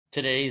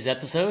Today's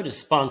episode is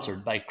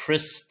sponsored by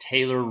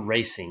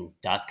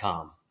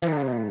ChrisTaylorRacing.com.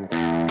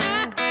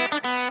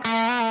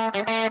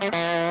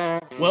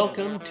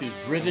 Welcome to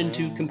Driven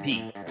to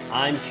Compete.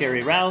 I'm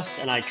Kerry Rouse,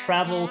 and I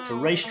travel to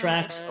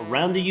racetracks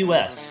around the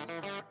U.S.,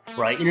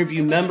 where I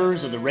interview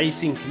members of the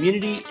racing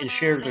community and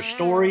share their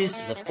stories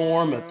as a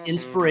form of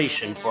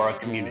inspiration for our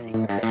community.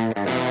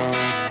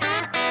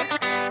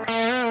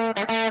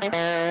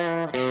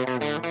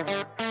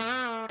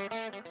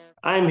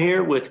 I'm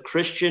here with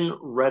Christian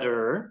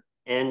Retterer.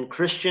 And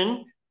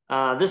Christian,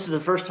 this is the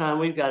first time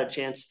we've got a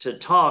chance to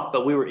talk,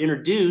 but we were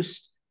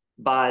introduced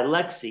by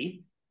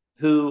Lexi,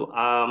 who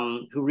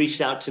reached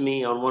out to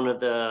me on one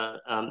of the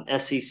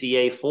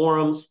SCCA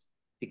forums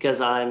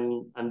because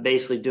I'm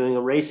basically doing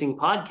a racing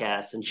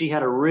podcast, and she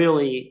had a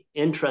really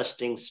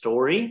interesting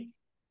story.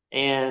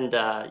 And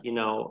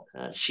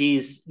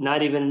she's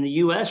not even in the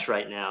U.S.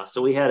 right now,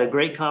 so we had a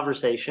great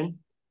conversation.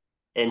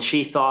 And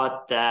she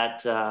thought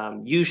that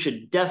you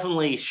should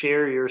definitely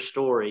share your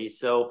story.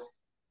 So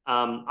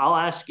I'll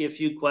ask you a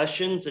few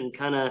questions and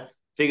kind of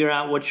figure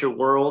out what your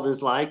world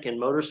is like in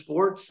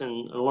motorsports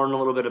and learn a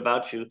little bit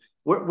about you.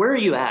 Where are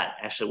you at,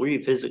 actually? Where are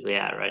you physically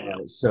at right now?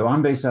 So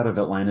I'm based out of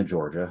Atlanta,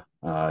 Georgia,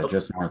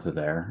 just north of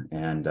there,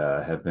 and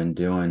have been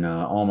doing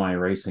all my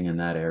racing in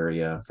that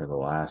area for the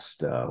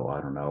last,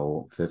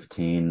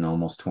 15,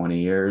 almost 20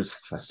 years,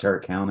 if I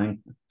start counting.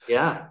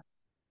 Yeah.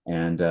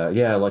 And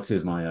Lexi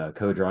was my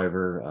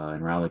co-driver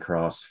in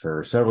rallycross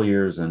for several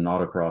years and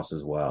autocross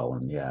as well.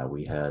 And yeah,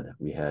 we had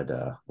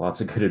lots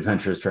of good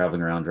adventures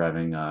traveling around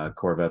driving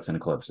Corvettes and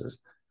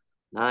Eclipses.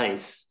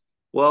 Nice.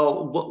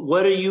 Well,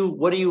 what are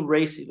you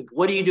racing?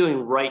 What are you doing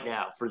right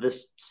now for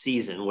this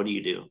season? What do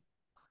you do?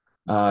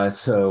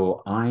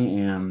 So I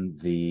am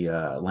the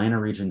Atlanta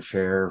region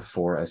chair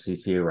for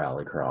SCCA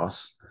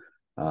Rallycross.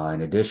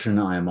 In addition,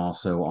 I am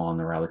also on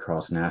the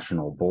Rallycross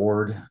National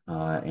Board,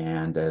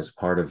 and as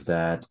part of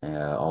that,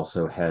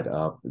 also head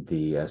up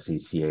the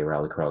SCCA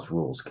Rallycross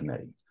Rules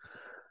Committee.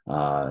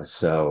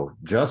 So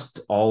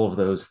just all of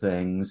those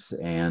things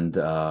and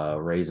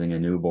raising a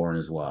newborn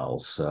as well.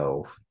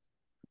 So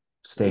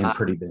staying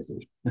pretty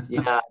busy.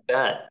 Yeah, I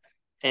bet.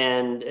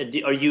 And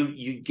are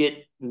you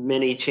get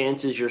many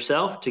chances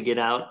yourself to get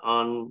out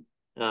on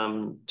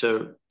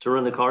to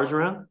run the cars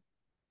around?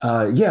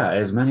 Yeah,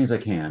 as many as I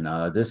can.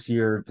 This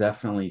year,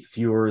 definitely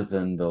fewer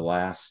than the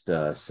last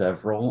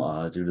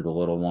several due to the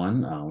little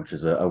one, which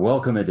is a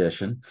welcome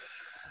addition.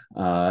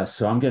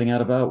 So I'm getting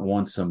out about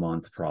once a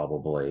month,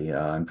 probably.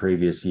 In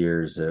previous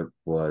years, it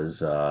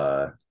was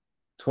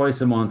twice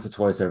a month to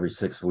twice every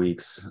 6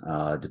 weeks,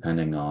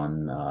 depending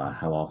on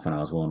how often I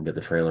was willing to get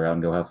the trailer out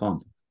and go have fun.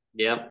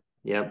 Yep,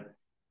 yep.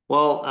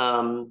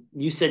 Well,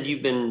 you said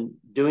you've been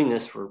doing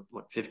this for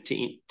what,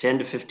 10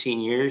 to 15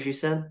 years, you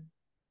said?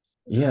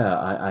 Yeah,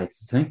 I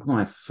think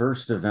my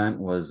first event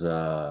was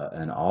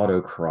an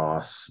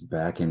autocross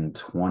back in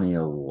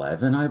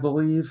 2011, I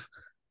believe,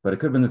 but it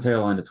could have been the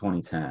tail end of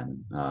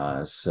 2010.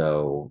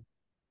 So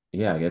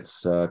yeah,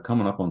 it's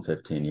coming up on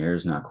 15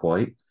 years, not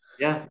quite.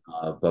 Yeah.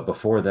 But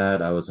before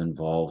that, I was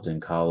involved in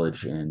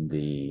college in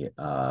the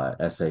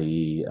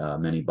SAE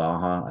Mini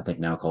Baja, I think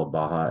now called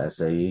Baja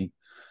SAE.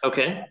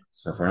 Okay.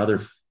 So for another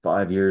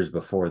 5 years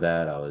before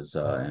that, I was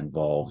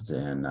involved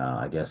in,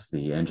 I guess,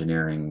 the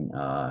engineering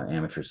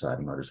amateur side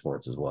of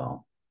motorsports as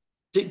well.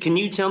 Can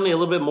you tell me a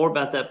little bit more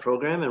about that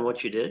program and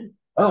what you did?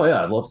 Oh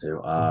yeah, I'd love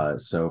to.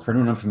 So for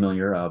anyone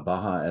unfamiliar,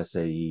 Baja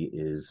SAE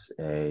is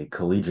a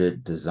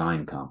collegiate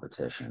design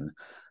competition.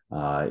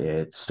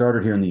 It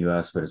started here in the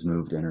U.S., but has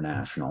moved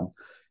international.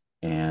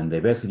 And they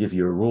basically give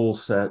you a rule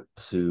set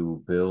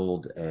to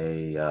build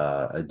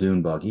a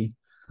dune buggy.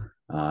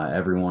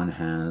 Everyone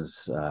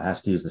has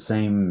to use the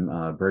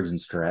same Briggs and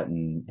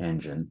Stratton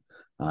engine.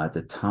 At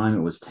the time,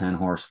 it was 10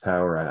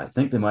 horsepower. I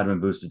think they might have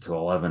been boosted to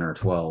 11 or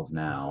 12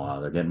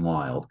 now. They're getting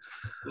wild.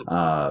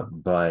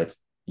 But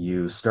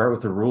you start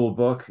with the rule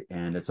book,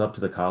 and it's up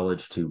to the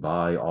college to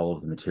buy all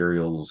of the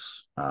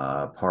materials,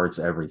 parts,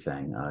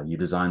 everything. You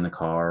design the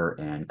car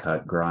and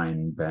cut,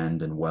 grind,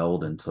 bend, and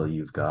weld until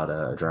you've got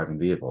a driving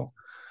vehicle.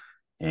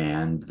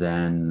 And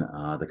then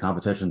the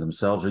competitions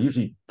themselves are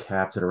usually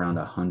capped at around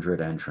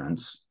 100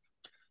 entrants.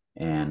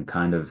 And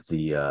kind of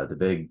the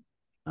big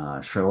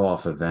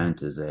show-off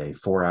event is a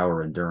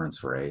 4-hour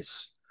endurance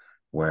race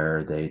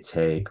where they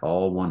take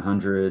all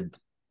 100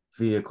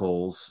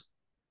 vehicles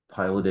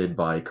piloted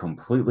by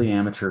completely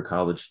amateur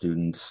college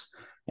students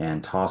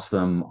and toss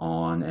them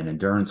on an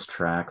endurance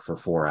track for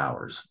 4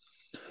 hours.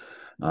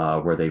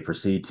 Where they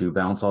proceed to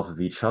bounce off of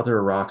each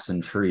other, rocks,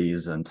 and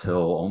trees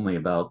until only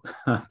about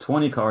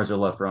 20 cars are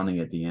left running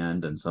at the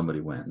end and somebody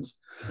wins.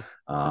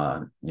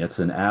 It's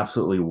an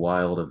absolutely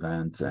wild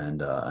event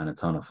and a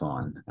ton of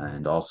fun,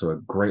 and also a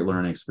great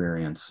learning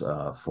experience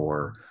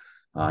for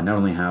not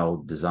only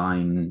how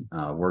design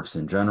works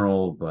in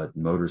general, but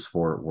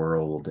motorsport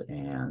world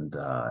and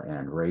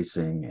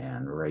racing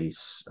and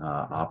race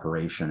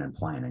operation and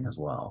planning as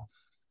well.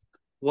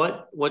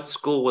 What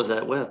school was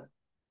that with?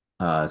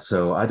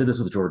 So I did this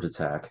with Georgia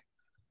Tech,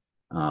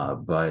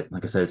 but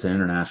like I said, it's an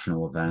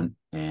international event,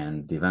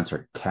 and the events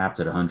are capped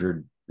at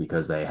 100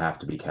 because they have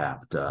to be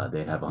capped.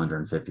 They'd have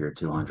 150 or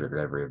 200 at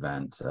every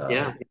event.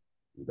 Yeah.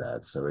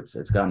 That so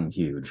it's gotten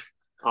huge.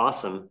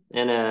 Awesome.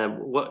 And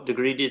what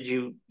degree did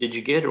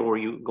you get, or were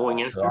you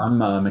going So after?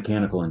 I'm a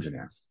mechanical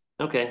engineer.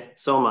 Okay,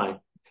 so am I.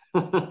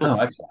 Oh,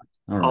 excellent.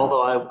 All right.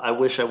 Although I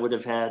wish I would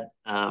have had,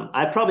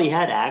 I probably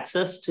had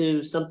access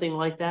to something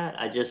like that.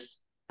 I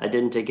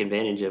didn't take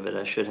advantage of it.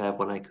 I should have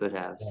when I could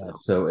have. Yeah, So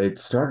so it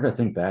started, I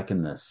think, back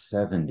in the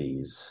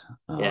 70s.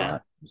 yeah.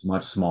 It was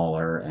much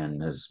smaller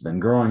and has been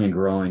growing and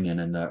growing. And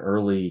in the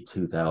early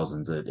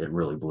 2000s, it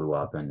really blew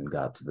up and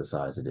got to the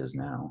size it is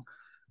now.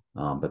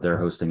 But they're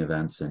hosting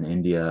events in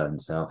India and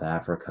South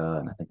Africa,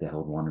 and I think they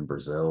held one in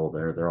Brazil.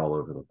 They're all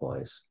over the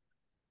place.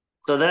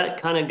 So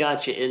that kind of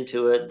got you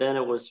into it. Then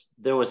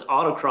there was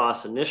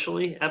autocross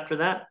initially after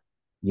that.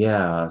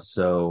 Yeah,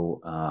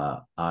 so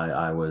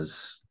I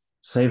was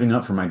saving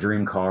up for my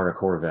dream car, a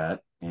Corvette,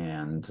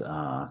 and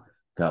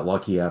got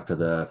lucky after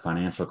the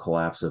financial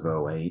collapse of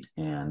 '08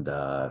 and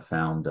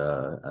found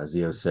a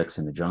Z06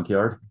 in the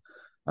junkyard,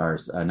 or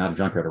not a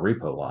junkyard, a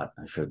repo lot,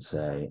 I should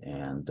say,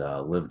 and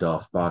lived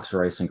off box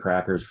rice and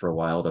crackers for a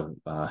while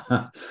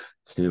to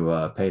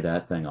to pay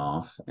that thing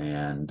off.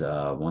 And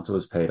once it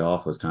was paid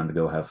off, it was time to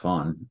go have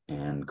fun.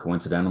 And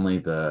coincidentally,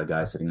 the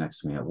guy sitting next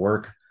to me at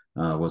work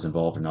was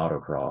involved in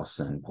autocross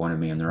and pointed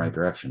me in the right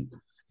direction.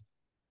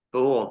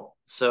 Cool.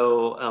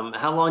 So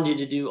how long did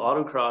you do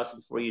autocross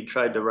before you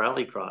tried to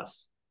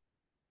rallycross?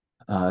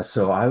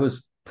 So I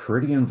was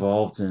pretty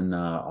involved in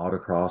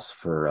autocross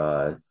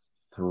for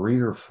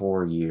 3 or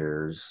 4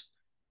 years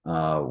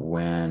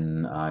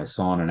when I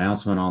saw an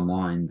announcement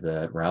online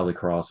that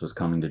Rallycross was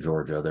coming to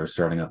Georgia. They're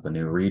starting up a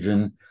new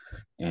region.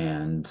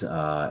 And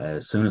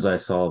as soon as I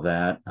saw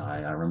that,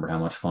 I remember how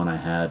much fun I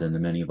had in the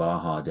mini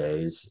Baja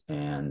days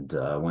and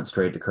went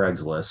straight to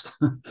Craigslist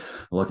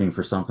looking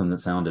for something that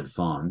sounded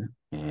fun.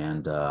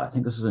 And I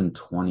think this was in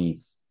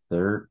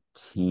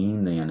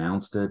 2013. They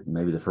announced it.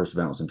 Maybe the first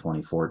event was in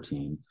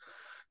 2014.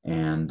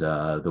 And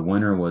the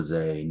winner was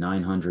a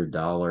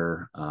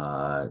 $900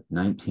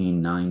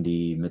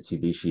 1990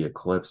 Mitsubishi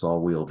Eclipse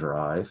all-wheel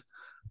drive,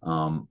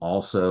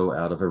 also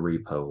out of a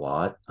repo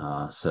lot.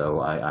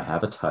 So I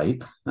have a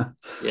type.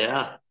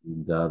 Yeah.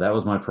 And that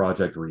was my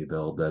project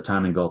rebuild. The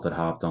timing belt had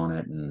hopped on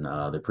it, and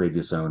the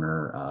previous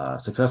owner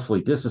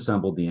successfully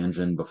disassembled the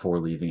engine before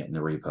leaving it in the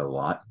repo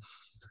lot.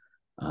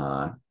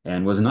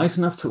 And was nice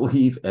enough to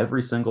leave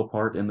every single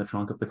part in the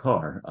trunk of the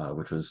car,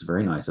 which was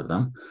very nice of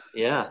them.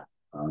 Yeah.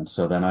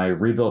 So then I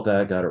rebuilt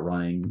that, got it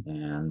running,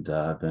 and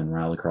been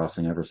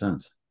rallycrossing ever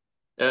since.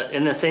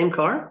 In the same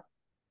car?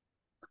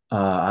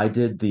 I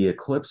did the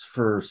Eclipse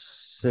for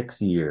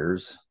 6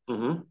 years,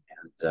 Mm-hmm.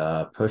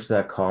 and pushed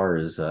that car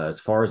as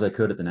far as I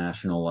could at the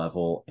national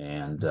level.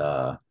 And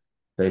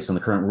based on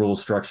the current rule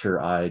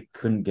structure, I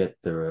couldn't get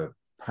the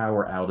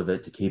power out of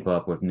it to keep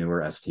up with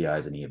newer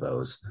STIs and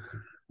Evos.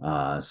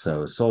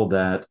 So sold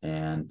that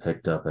and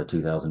picked up a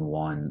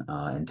 2001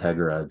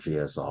 Integra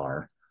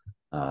GSR.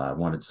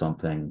 Wanted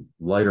something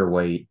lighter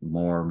weight,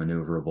 more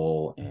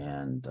maneuverable,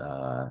 and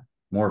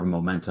more of a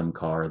momentum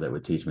car that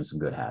would teach me some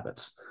good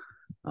habits.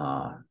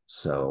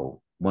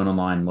 So went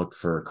online, looked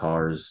for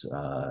cars,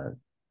 the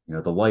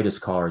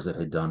lightest cars that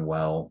had done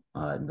well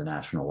in the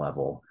national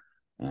level,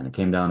 and it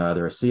came down to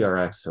either a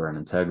CRX or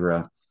an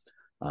Integra.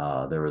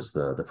 There was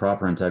the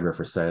proper Integra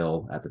for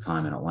sale at the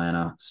time in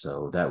Atlanta,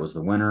 so that was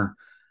the winner.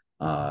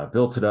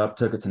 Built it up,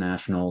 took it to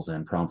nationals,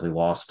 and promptly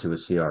lost to a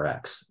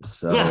CRX.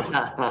 So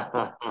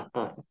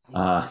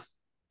uh,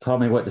 taught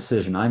me what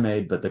decision I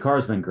made, but the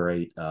car's been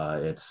great.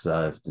 It's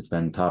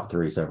been top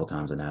three several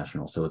times at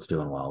nationals, so it's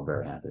doing well.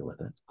 Very happy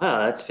with it.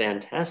 Oh, that's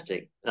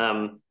fantastic.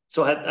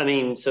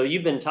 So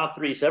you've been top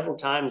three several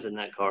times in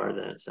that car,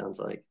 then it sounds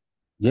like.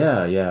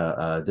 Yeah,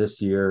 yeah.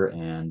 This year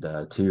and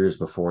 2 years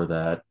before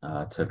that,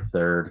 took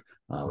third.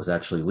 Was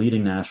actually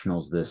leading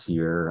nationals this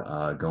year,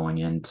 going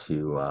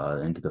into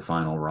the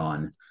final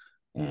run,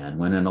 and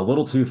went in a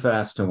little too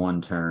fast to one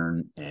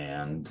turn,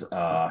 and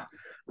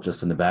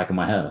just in the back of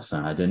my head,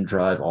 son, I didn't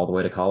drive all the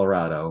way to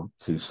Colorado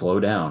to slow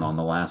down on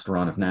the last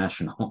run of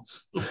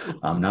nationals.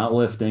 I'm not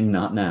lifting,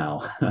 not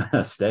now.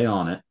 Stay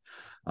on it.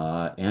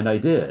 And I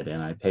did,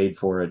 and I paid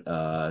for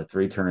it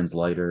 3 turns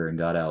later and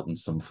got out in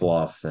some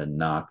fluff and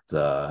knocked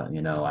a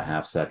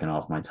half second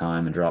off my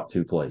time and dropped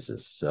 2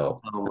 places.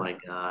 So Oh my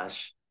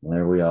gosh,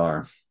 there we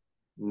are.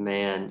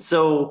 man.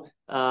 So,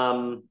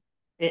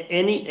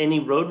 any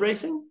road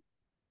racing?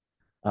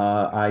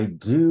 I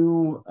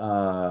do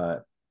a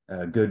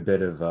good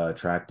bit of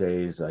track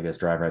days, I guess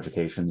driver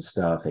education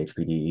stuff,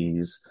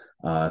 HPDEs.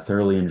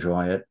 Thoroughly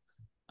enjoy it.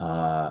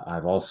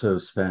 I've also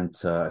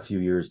spent a few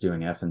years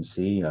doing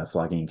F&C,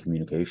 flagging and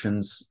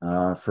communications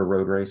for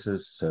road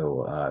races.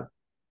 So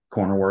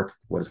corner work,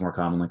 what is more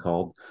commonly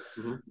called.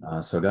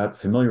 Mhm. So got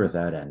familiar with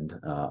that end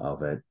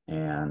of it.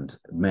 And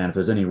man, if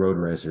there's any road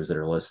racers that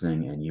are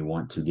listening and you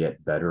want to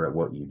get better at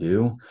what you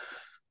do,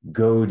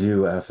 go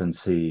do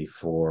F&C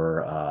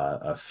for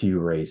a few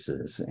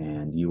races,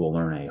 and you will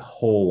learn a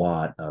whole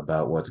lot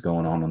about what's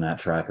going on that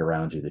track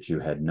around you that you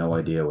had no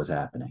idea was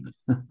happening.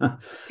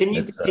 Can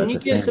you it's can it's you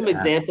a give some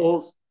fantastic.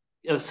 examples?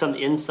 of some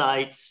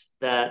insights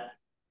that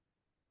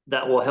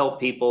will help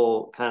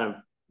people kind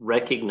of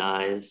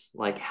recognize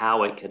like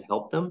how it could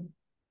help them?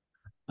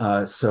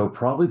 So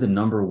probably the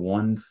number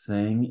one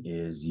thing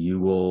is you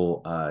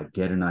will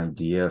get an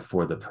idea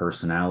for the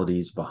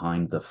personalities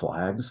behind the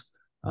flags.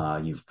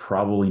 You've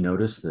probably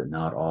noticed that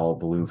not all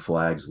blue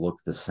flags look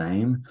the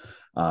same.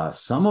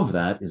 Some of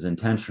that is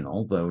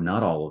intentional, though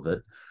not all of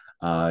it.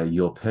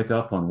 You'll pick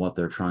up on what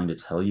they're trying to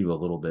tell you a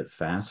little bit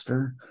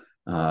faster.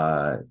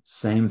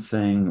 Same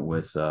thing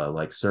with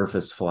like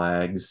surface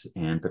flags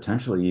and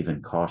potentially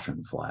even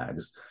caution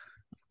flags.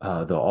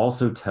 They'll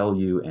also tell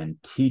you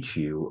and teach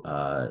you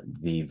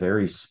the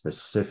very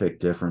specific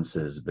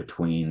differences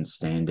between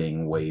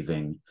standing,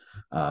 waving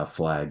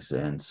flags,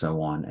 and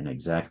so on, and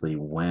exactly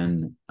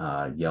when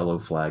yellow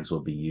flags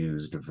will be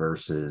used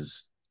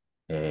versus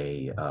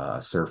a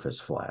surface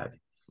flag.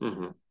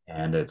 Mm-hmm.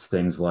 And it's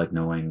things like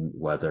knowing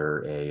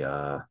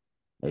whether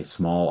a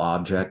small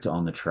object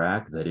on the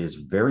track that is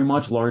very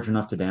much large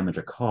enough to damage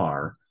a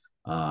car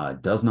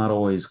does not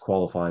always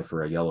qualify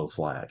for a yellow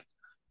flag.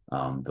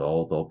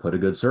 They'll put a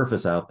good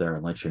surface out there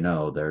and let you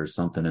know there's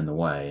something in the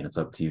way, and it's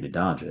up to you to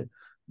dodge it.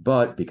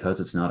 But because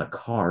it's not a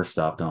car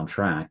stopped on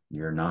track,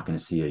 you're not going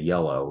to see a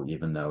yellow,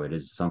 even though it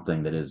is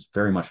something that is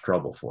very much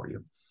trouble for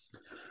you.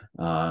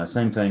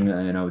 Same thing,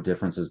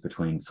 differences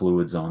between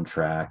fluids on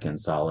track and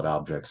solid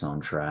objects on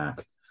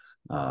track.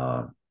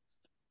 Uh,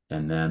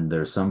 and then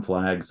there's some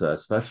flags,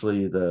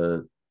 especially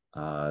the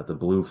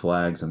blue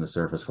flags and the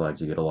surface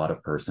flags, you get a lot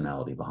of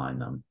personality behind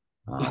them.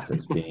 If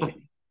it's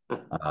being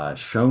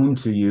shown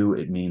to you,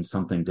 it means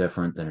something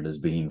different than it is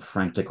being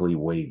frantically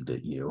waved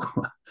at you.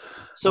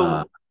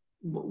 So,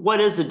 what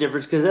is the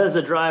difference? Because as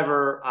a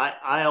driver,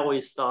 I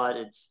always thought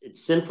it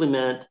simply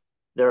meant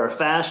there are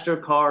faster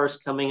cars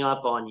coming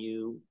up on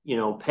you. You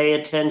know, pay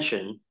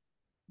attention,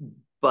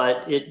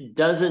 but it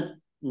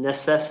doesn't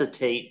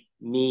necessitate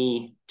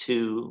me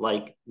to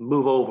like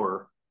move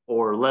over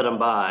or let them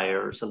by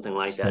or something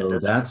like that, So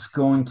does it? that's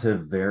going to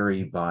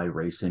vary by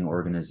racing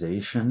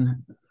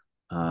organization,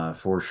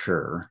 for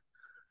sure.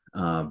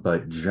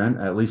 But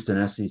at least in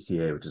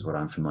SCCA, which is what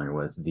I'm familiar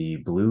with, the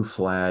blue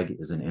flag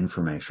is an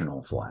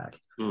informational flag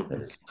that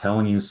Mm-hmm. is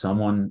telling you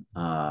someone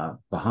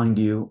behind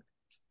you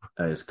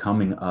is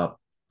coming up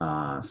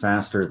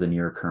faster than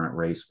your current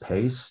race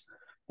pace,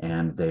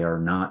 and they are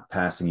not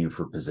passing you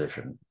for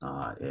position.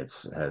 It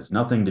has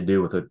nothing to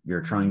do with what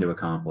you're trying to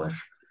accomplish.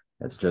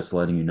 It's just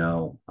letting you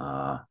know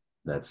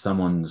that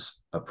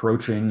someone's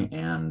approaching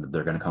and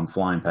they're going to come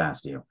flying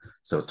past you.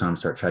 So it's time to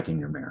start checking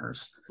your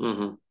mirrors.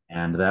 Mm-hmm.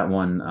 And that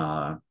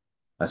one,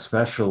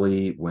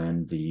 especially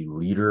when the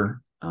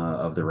leader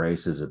of the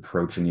race is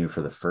approaching you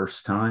for the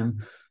first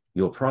time,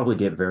 you'll probably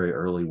get very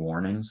early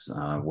warnings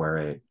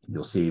where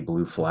you'll see a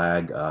blue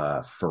flag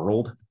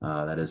furled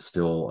that is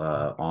still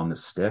on the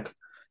stick,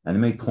 and they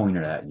may point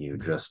it at you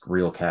just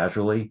real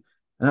casually.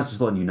 And that's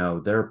just letting you know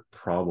they're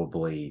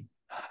probably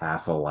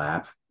half a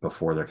lap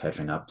before they're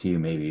catching up to you,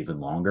 maybe even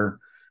longer.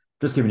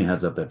 Just giving you a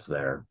heads up that's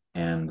there.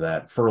 And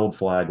that furled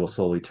flag will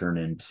slowly turn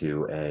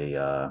into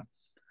a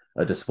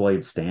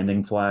displayed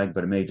standing flag,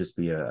 but it may just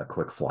be a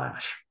quick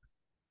flash.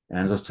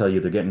 And just tell you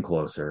they're getting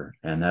closer,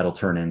 and that'll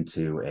turn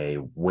into a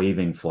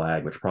waving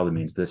flag, which probably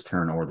means this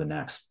turn or the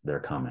next they're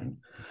coming.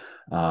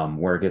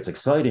 Where it gets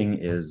exciting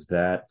is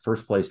that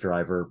first place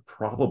driver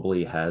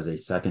probably has a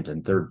second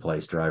and third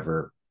place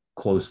driver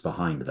close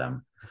behind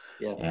them.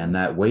 Yeah. And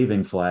that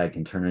waving flag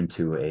can turn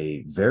into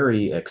a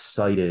very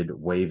excited,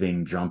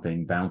 waving,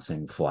 jumping,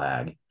 bouncing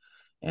flag.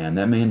 And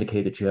that may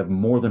indicate that you have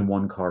more than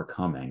one car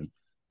coming,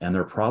 and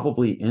they're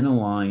probably in a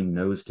line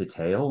nose to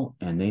tail,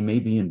 and they may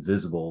be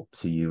invisible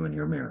to you in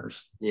your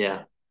mirrors.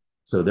 Yeah.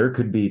 So there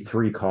could be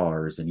three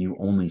cars and you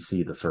only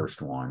see the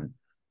first one.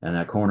 And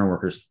that corner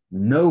worker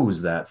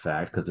knows that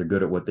fact because they're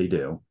good at what they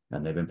do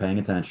and they've been paying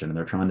attention, and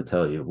they're trying to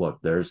tell you, look,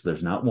 there's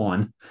not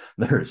one,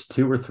 there's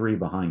two or three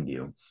behind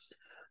you.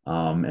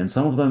 And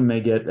some of them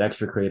may get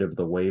extra creative.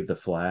 They'll wave the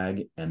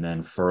flag and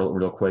then furl it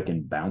real quick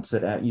and bounce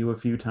it at you a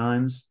few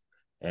times.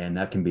 And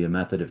that can be a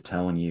method of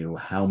telling you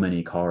how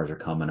many cars are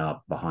coming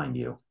up behind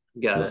you.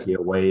 Got You'll it. see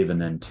a wave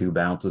and then two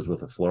bounces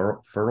with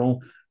a furl.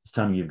 It's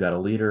telling you you've got a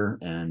leader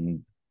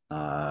and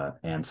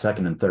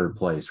second and third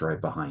place right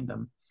behind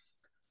them.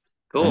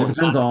 And it Cool.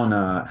 depends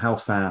on how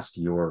fast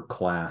your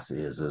class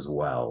is as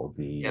well.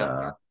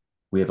 Yeah.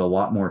 We have a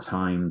lot more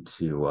time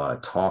to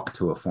talk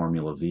to a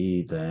Formula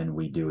V than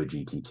we do a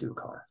GT2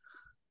 car.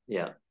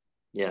 Yeah.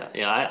 Yeah.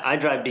 Yeah. I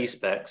drive B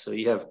spec, so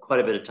you have quite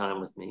a bit of time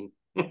with me.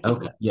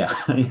 Okay, yeah,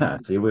 yeah.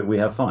 See, we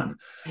have fun.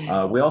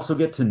 We also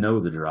get to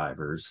know the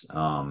drivers.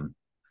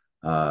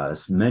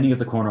 Many of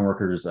the corner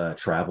workers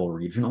travel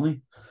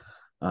regionally.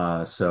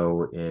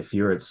 So if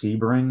you're at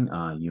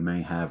Sebring, you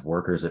may have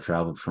workers that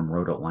traveled from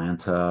Road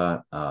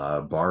Atlanta,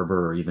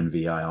 Barber, or even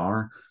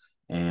VIR.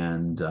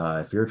 And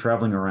if you're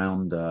traveling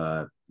around,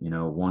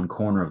 one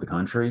corner of the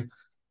country,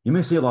 you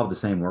may see a lot of the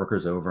same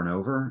workers over and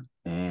over.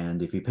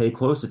 And if you pay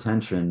close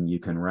attention, you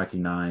can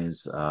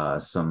recognize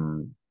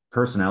some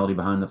personality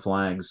behind the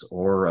flags,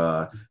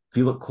 or if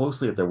you look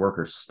closely at their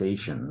workers'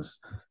 stations,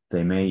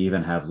 They may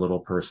even have little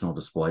personal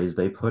displays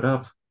they put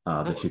up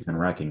that you can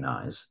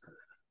recognize.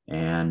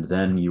 And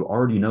then you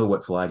already know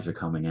what flags are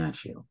coming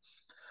at you.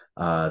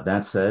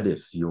 That said,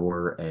 if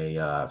you're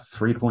a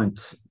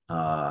frequent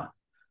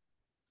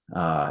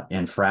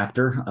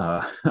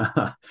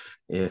infractor,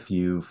 if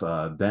you've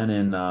been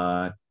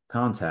in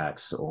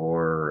contacts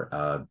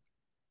or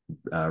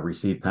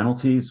received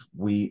penalties,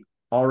 we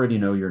already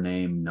know your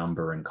name,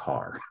 number, and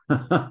car.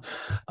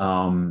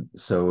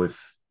 So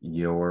if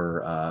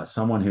you're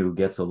someone who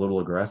gets a little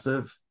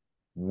aggressive,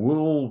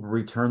 we'll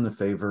return the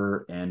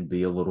favor and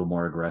be a little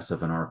more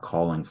aggressive in our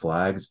calling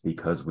flags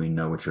because we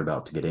know what you're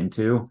about to get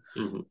into.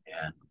 Mm-hmm.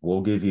 And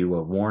we'll give you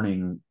a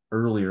warning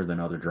earlier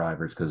than other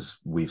drivers because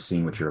we've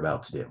seen what you're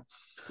about to do.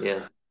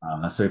 Yeah.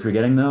 So if you're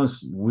getting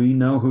those, we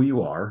know who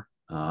you are.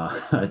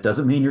 It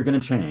doesn't mean you're going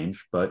to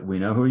change, but we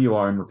know who you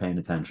are and we're paying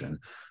attention.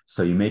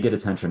 So you may get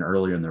attention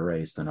earlier in the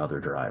race than other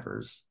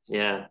drivers.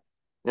 Yeah.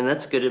 And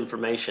that's good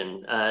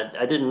information.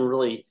 I didn't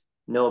really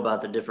know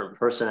about the different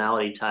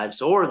personality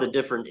types or the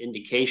different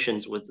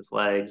indications with the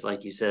flags.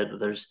 Like you said,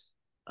 there's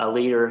a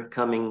leader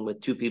coming with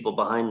two people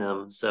behind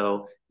them.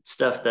 So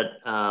stuff that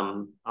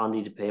I'll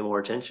need to pay more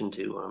attention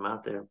to when I'm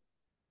out there.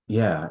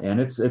 Yeah, and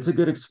it's a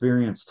good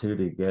experience too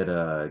to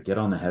get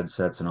on the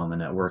headsets and on the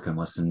network and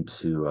listen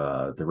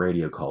to the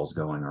radio calls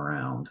going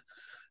around.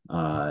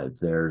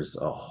 There's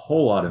a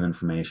whole lot of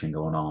information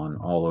going on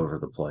all over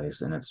the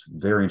place, and it's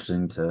very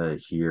interesting to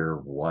hear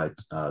what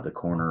the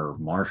corner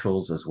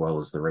marshals as well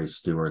as the race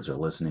stewards are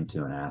listening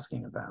to and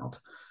asking about.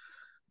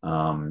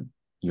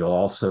 You'll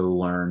also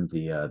learn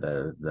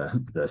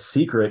the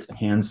secret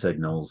hand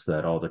signals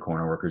that all the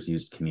corner workers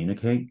use to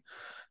communicate.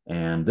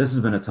 And this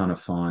has been a ton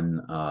of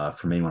fun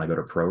for me when I go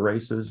to pro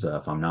races.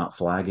 If I'm not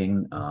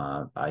flagging,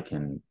 I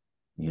can,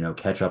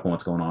 catch up on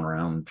what's going on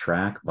around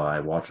track by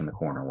watching the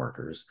corner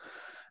workers.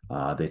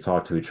 They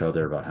talk to each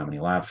other about how many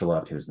laps are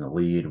left, who's in the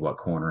lead, what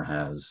corner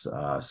has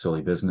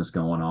silly business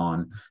going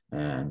on,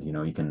 and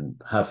you can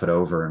huff it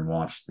over and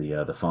watch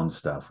the fun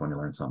stuff when you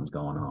learn something's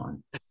going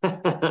on.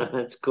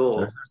 That's cool.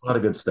 There's a lot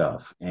of good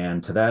stuff,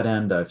 and to that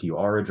end, if you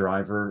are a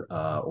driver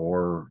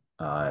or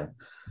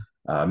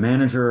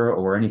manager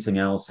or anything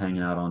else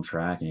hanging out on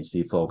track and you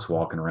see folks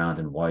walking around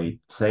in white,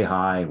 say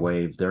hi,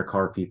 wave. They're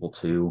car people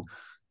too.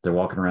 They're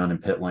walking around in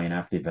pit lane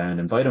after the event.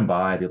 Invite them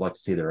by. They'd like to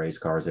see the race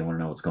cars. They want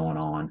to know what's going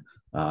on.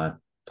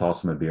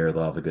 Toss them a beer.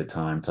 They'll have a good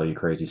time. Tell you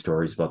crazy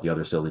stories about the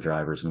other silly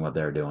drivers and what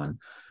they're doing.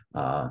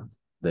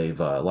 They've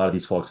a lot of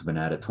these folks have been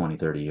at it 20,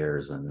 30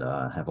 years and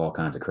have all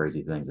kinds of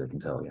crazy things they can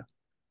tell you.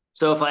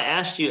 So if I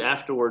asked you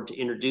afterward to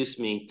introduce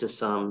me to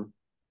some,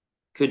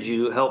 could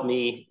you help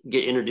me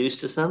get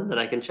introduced to some that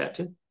I can chat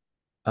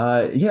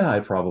to? Yeah, I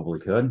probably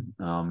could.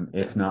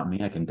 If not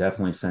me, I can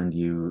definitely send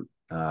you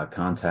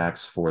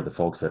contacts for the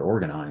folks that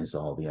organize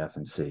all the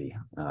FNC.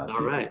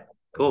 All right,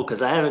 cool.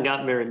 Because I haven't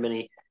gotten very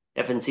many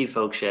FNC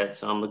folks yet,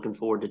 so I'm looking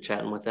forward to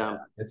chatting with them.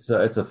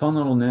 Yeah, it's a fun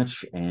little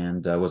niche,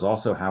 and was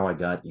also how I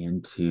got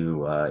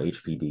into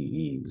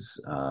HPDEs.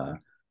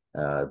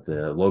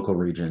 The local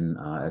region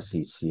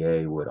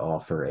SCCA would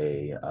offer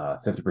a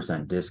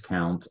 50%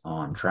 discount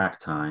on track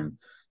time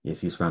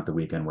if you spent the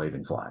weekend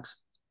waving flags.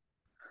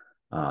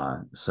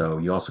 So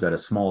you also got a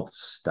small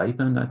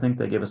stipend. I think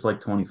they gave us like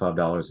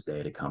 $25 a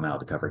day to come out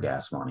to cover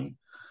gas money.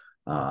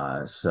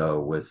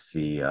 So with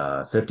the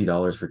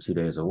 $50 for 2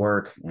 days of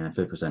work and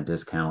 50%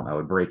 discount, I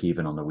would break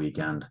even on the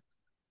weekend.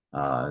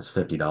 It's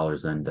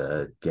 $50 then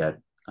to get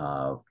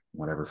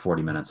whatever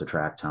 40 minutes of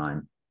track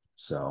time.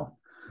 So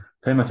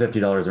pay my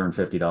 $50, earn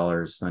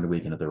 $50, spend a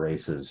weekend at the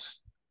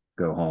races,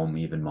 go home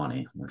even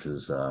money, which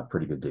is a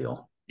pretty good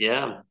deal.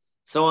 Yeah.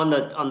 So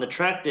on the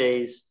track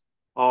days,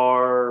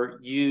 are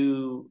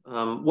you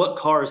what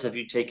cars have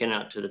you taken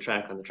out to the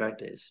track on the track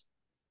days?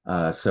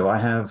 So I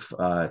have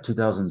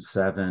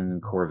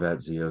 2007 Corvette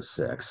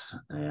Z06,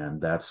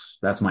 and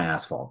that's my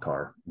asphalt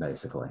car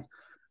basically.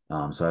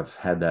 So I've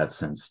had that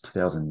since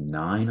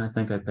 2009. I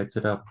think I picked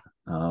it up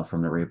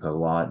from the repo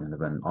lot, and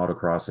have been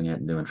autocrossing it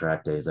and doing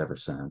track days ever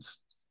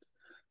since.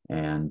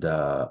 And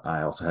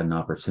I also had an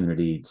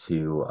opportunity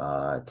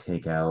to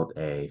take out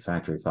a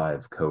Factory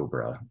 5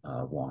 Cobra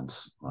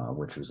once,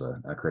 which was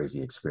a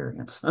crazy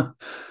experience.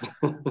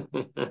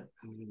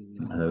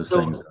 Those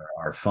things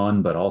are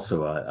fun, but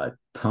also a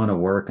ton of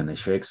work, and they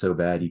shake so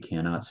bad you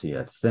cannot see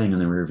a thing in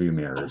the rearview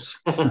mirrors.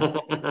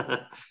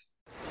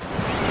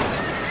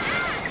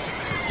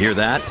 Hear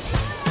that?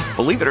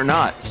 Believe it or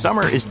not,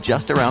 summer is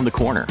just around the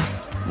corner.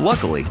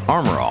 Luckily,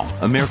 Armor All,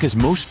 America's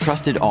most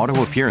trusted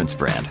auto appearance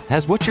brand,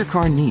 has what your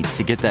car needs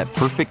to get that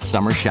perfect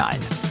summer shine.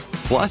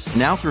 Plus,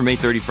 now through May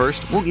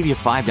 31st, we'll give you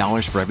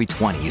 $5 for every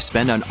 $20 you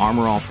spend on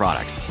Armor All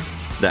products.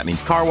 That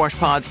means car wash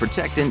pods,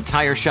 protectant,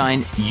 tire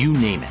shine, you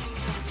name it.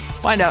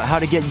 Find out how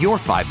to get your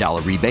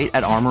 $5 rebate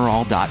at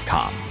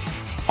armorall.com.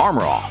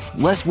 Armor All,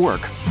 less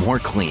work, more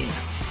clean.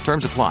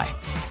 Terms apply.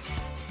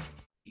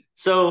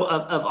 So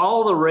of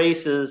all the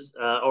races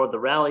or the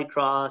rally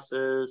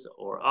crosses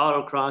or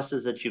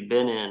autocrosses that you've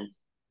been in,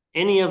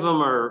 any of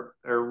them are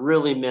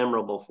really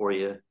memorable for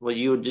you? Well,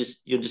 you're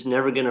just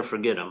never going to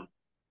forget them.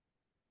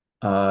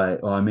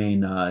 Well, I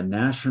mean,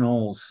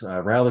 nationals,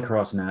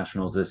 Rallycross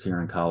nationals this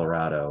year in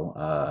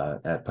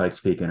Colorado, at Pikes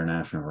Peak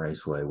International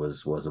Raceway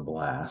was a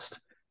blast.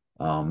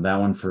 That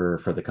one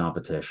for the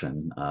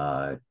competition,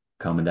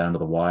 coming down to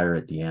the wire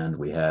at the end,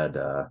 we had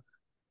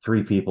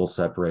three people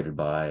separated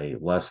by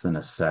less than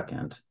a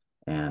second.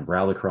 And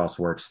Rallycross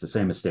works the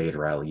same as stage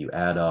rally. You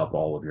add up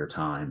all of your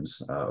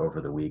times over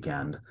the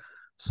weekend.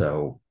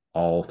 So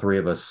all three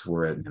of us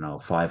were at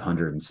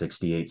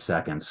 568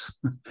 seconds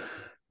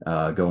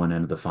going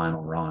into the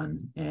final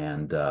run,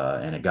 and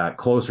it got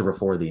closer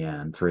before the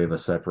end. Three of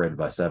us separated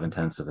by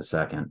 7/10 of a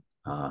second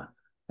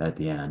at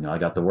the end. I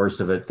got the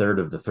worst of it, third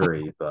of the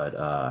three,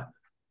 but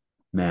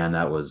man,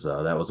 that was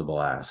a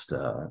blast.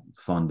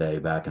 Fun day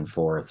back and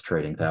forth,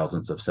 trading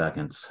thousands of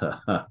seconds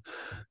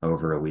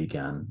over a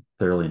weekend.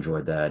 Thoroughly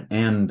enjoyed that,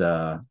 and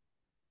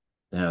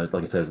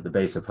like I said, it's the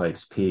base of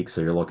Pikes Peak,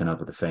 so you're looking up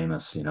at the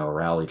famous,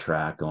 rally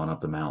track going up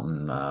the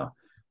mountain.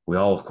 We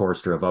all, of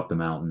course, drove up the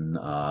mountain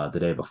the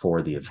day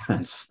before the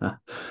events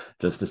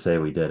just to say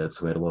we did it.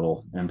 So we had a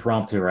little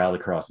impromptu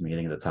rallycross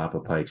meeting at the top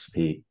of Pikes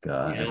Peak.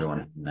 Everyone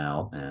hanging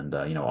out, and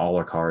all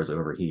our cars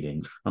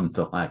overheating from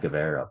the lack of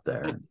air up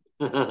there.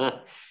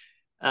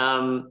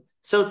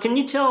 So can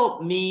you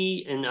tell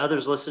me and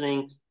others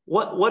listening,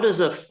 what does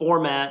a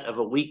format of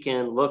a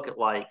weekend look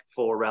like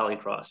for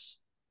rallycross?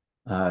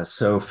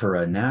 So for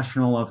a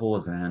national level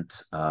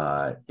event,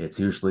 it's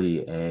usually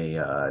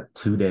a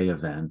 2-day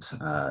event.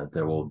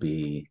 There will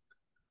be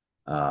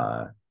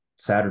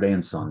Saturday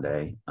and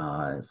Sunday.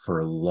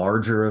 For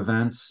larger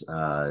events,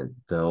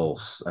 they'll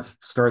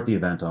start the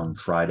event on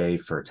Friday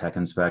for tech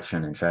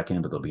inspection and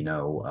check-in, but there'll be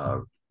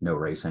no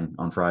racing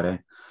on Friday.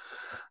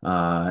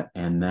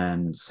 And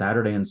then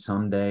Saturday and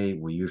Sunday,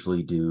 we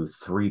usually do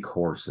 3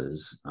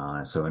 courses.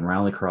 So in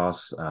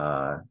rallycross,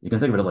 you can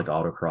think of it like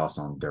autocross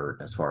on dirt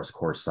as far as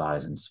course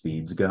size and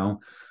speeds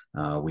go.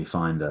 We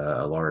find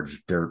a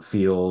large dirt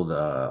field,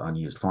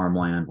 unused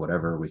farmland,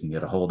 whatever we can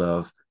get a hold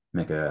of,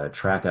 make a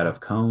track out of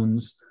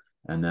cones,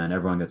 and then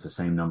everyone gets the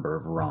same number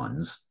of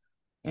runs.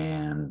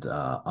 And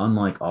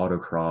unlike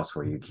autocross,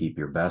 where you keep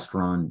your best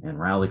run, in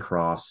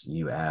rallycross,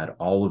 you add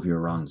all of your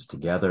runs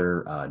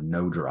together,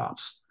 no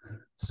drops.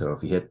 So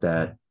if you hit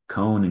that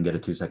cone and get a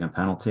 2-second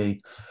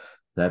penalty,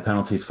 that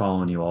penalty is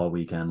following you all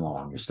weekend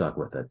long. You're stuck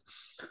with it.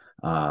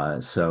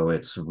 So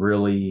it's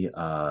really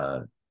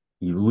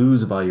you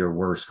lose by your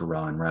worst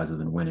run rather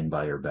than winning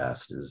by your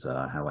best is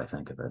how I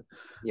think of it.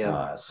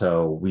 Yeah.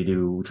 So we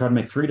try to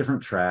make 3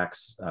 different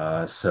tracks,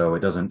 so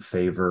it doesn't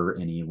favor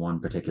any one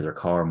particular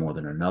car more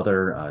than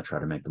another. Try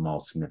to make them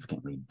all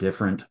significantly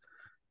different,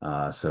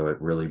 so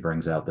it really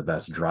brings out the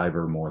best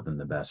driver more than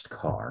the best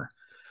car.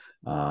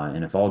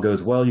 And if all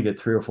goes well, you get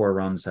 3 or 4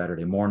 runs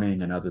Saturday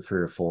morning, another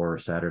 3 or 4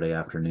 Saturday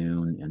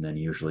afternoon, and then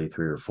usually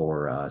 3 or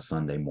 4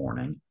 Sunday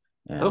morning.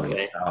 And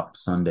we stop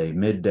Sunday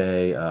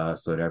midday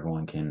so that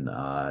everyone can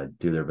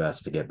do their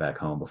best to get back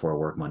home before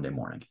work Monday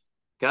morning.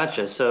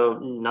 Gotcha. So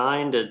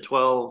 9 to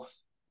 12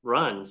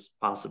 runs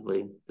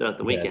possibly throughout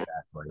the weekend.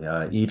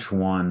 Exactly. Each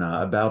one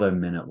about a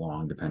minute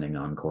long, depending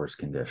on course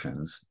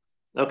conditions.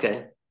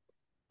 Okay.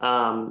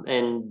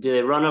 And do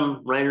they run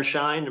them rain or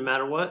shine no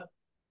matter what?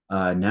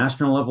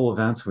 National level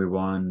events, we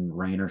run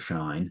rain or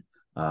shine,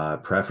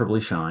 preferably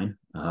shine.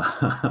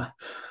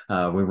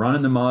 We run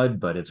in the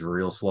mud, but it's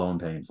real slow and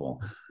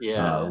painful.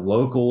 Yeah.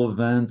 Local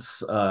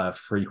events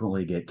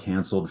frequently get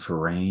canceled for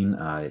rain.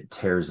 It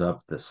tears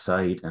up the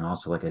site, and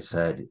also, like I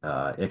said,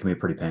 it can be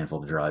pretty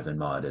painful to drive in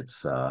mud.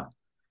 It's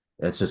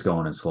just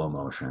going in slow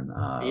motion.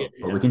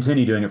 But we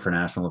continue doing it for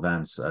national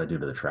events due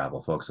to the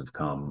travel. Folks have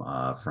come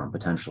from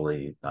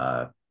potentially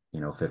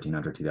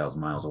 1,500,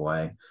 2,000 miles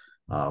away.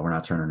 We're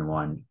not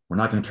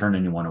going to turn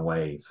anyone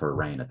away for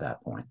rain at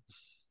that point.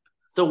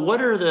 So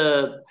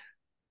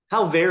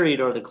how varied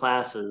are the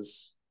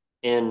classes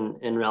in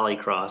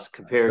rallycross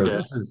compared to?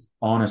 This is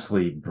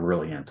honestly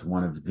brilliant.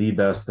 One of the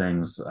best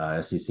things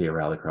SCCA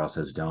Rallycross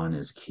has done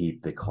is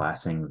keep the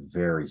classing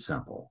very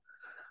simple.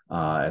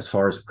 As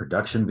far as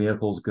production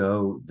vehicles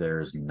go,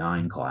 there's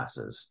 9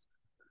 classes,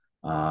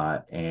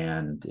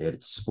 and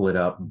it's split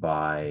up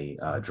by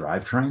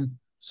drivetrain.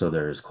 So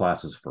there's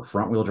classes for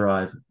front wheel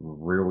drive,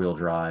 rear wheel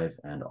drive,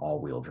 and all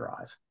wheel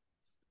drive.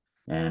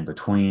 And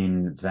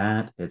between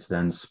that, it's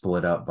then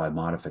split up by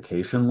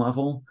modification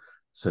level.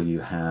 So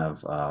you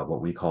have what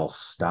we call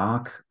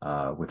stock,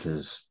 which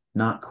is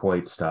not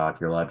quite stock.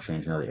 You're allowed to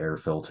change the air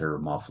filter,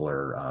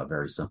 muffler,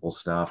 very simple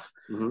stuff.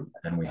 Mm-hmm.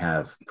 And we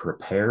have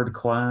prepared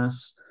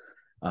class,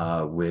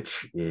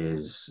 which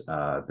is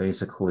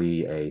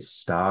basically a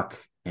stock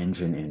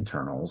engine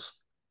internals,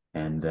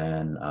 and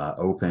then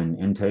open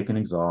intake and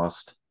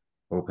exhaust,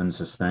 open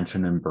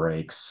suspension and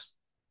brakes,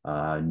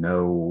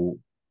 no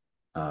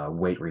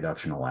weight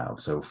reduction allowed.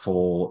 So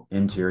full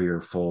interior,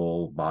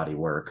 full body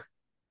work,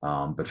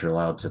 but you're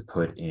allowed to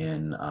put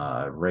in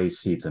race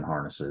seats and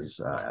harnesses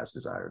as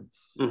desired.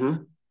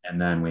 Mm-hmm.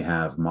 And then we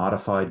have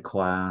modified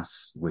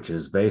class, which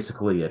is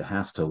basically it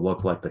has to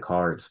look like the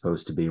car it's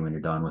supposed to be when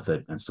you're done with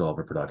it and still have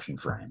a production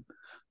frame.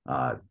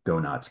 go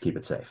nuts, keep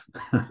it safe.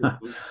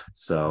 Mhm.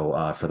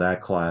 So for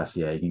that class,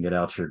 yeah, you can get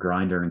out your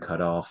grinder and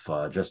cut off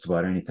just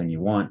about anything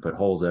you want, put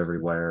holes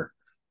everywhere,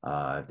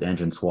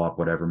 engine swap,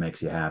 whatever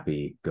makes you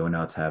happy, go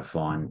nuts, have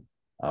fun,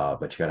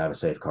 but you got to have a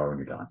safe car when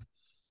you're done.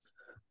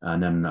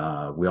 And then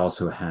we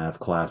also have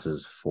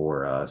classes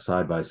for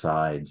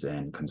side-by-sides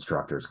and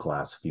constructors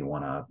class if you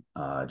want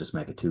to just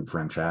make a tube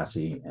frame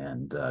chassis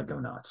and go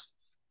nuts.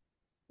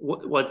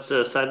 What's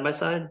side by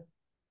side?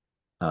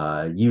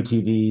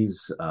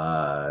 UTVs,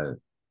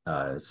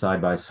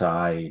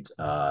 side-by-side,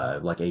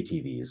 like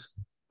ATVs.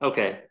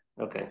 Okay.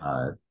 Okay.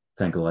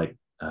 Think like,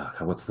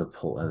 what's the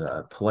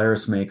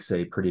Polaris makes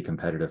a pretty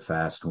competitive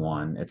fast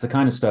one. It's the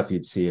kind of stuff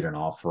you'd see at an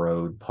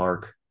off-road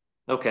park.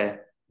 Okay.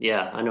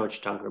 Yeah, I know what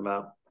you're talking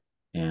about.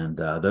 And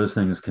those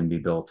things can be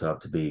built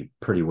up to be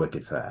pretty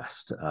wicked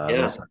fast.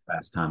 Yeah. Those are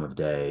fast time of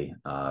day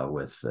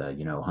with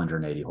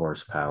 180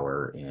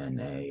 horsepower in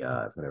a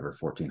whatever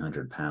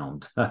 1,400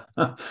 pound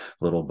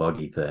little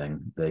buggy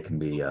thing. They can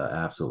be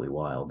absolutely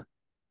wild.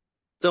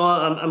 So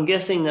I'm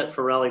guessing that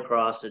for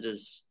rallycross, it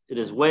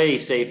is way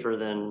safer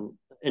than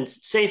and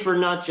safer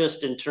not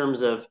just in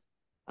terms of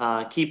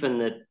keeping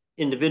the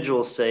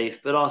individual safe,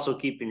 but also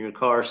keeping your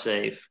car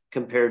safe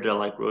compared to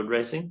like road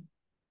racing.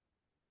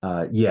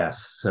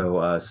 Yes,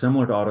 so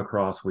similar to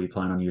autocross, we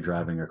plan on you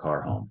driving your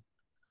car home.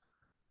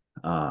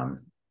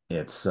 Um,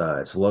 it's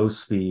low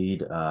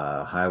speed,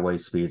 highway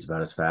speeds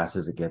about as fast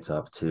as it gets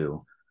up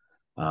to.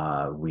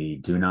 We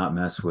do not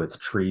mess with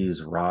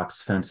trees,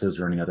 rocks,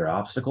 fences, or any other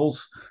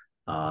obstacles.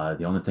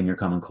 The only thing you're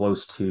coming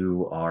close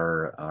to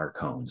are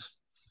cones.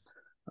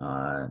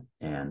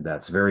 And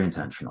that's very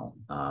intentional.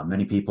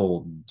 Many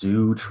people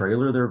do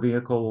trailer their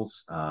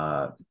vehicles,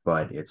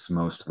 but it's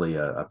mostly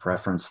a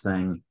preference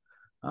thing.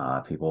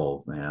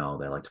 People,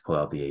 they like to pull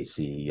out the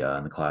AC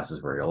in the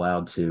classes where you're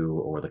allowed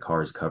to, or the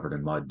car is covered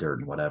in mud, dirt,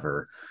 and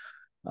whatever.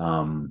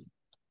 Um,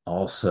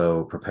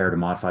 Also, prepare to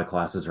modify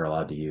classes are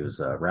allowed to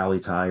use rally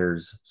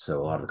tires. So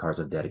a lot of the cars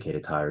have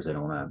dedicated tires they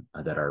don't want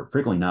to, that are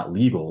frequently not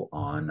legal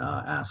on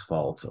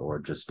asphalt, or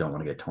just don't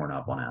want to get torn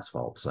up on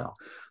asphalt. So a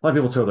lot of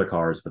people tow their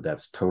cars, but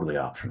that's totally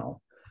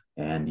optional.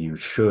 And you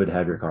should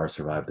have your car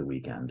survive the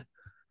weekend.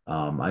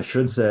 I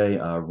should say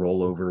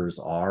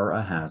rollovers are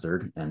a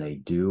hazard and they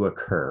do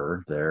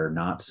occur. They're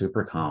not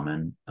super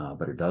common,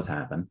 but it does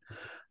happen.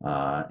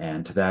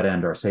 And to that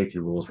end, our safety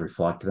rules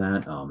reflect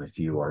that. If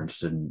you are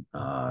interested in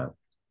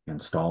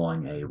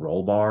installing a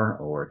roll bar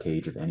or a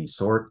cage of any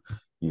sort,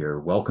 you're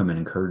welcome and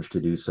encouraged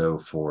to do so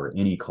for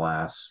any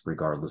class,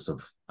 regardless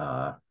of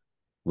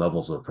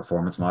levels of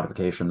performance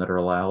modification that are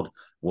allowed.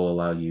 Will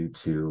allow you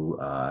to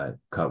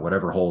cut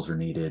whatever holes are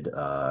needed,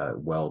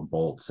 weld,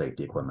 bolt,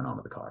 safety equipment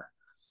onto the car.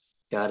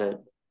 Got it.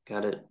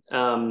 Got it.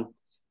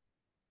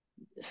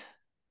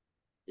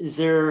 Is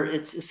there?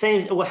 It's the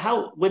same.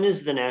 Well, when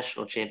is the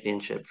national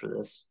championship for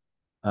this?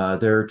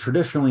 They're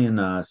traditionally in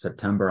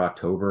September,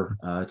 October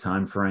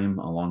time frame,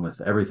 along with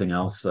everything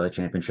else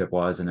championship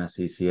wise in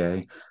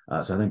SCCA.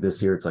 So I think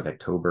this year it's like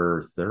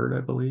October 3rd,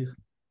 I believe.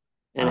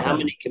 And how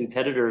many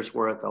competitors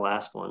were at the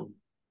last one?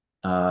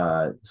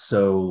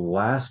 So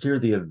last year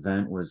the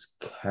event was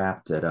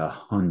capped at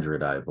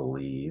 100, I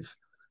believe.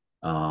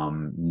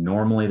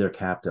 Normally they're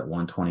capped at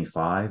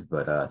 125,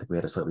 but I think we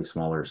had a slightly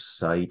smaller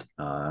site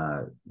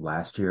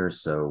last year,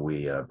 so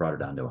we brought it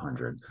down to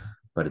 100.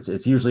 But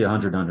it's usually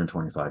 100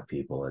 125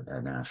 people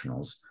at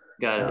nationals.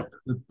 Got it.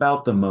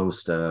 About the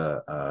most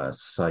a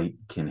site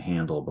can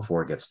handle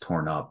before it gets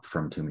torn up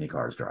from too many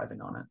cars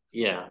driving on it.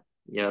 Yeah.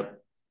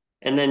 Yep.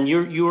 And then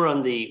you were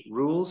on the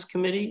rules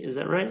committee, is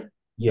that right?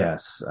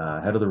 Yes,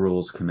 head of the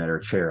rules committee, or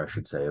chair, I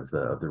should say, of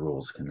the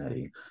rules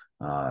committee.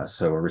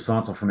 So we're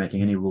responsible for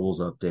making any rules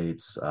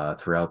updates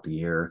throughout the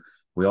year.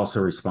 We also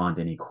respond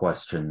to any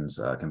questions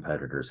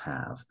competitors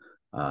have.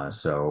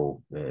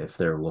 So if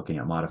they're looking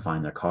at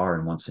modifying their car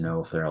and wants to know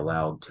if they're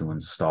allowed to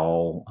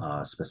install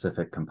a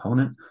specific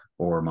component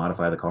or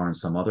modify the car in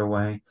some other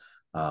way,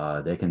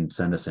 they can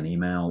send us an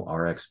email,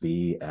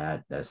 rxb@scca.com,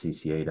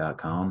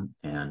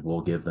 and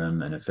we'll give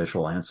them an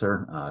official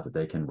answer that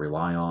they can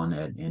rely on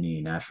at any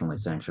nationally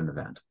sanctioned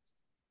event.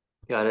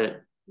 Got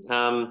it.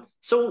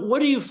 So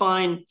what do you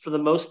find for the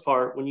most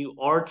part when you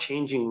are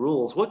changing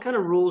rules? What kind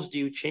of rules do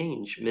you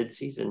change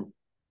mid-season?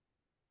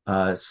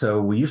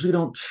 So we usually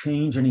don't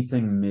change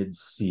anything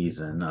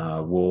mid-season.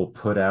 We'll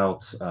put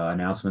out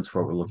announcements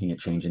for what we're looking at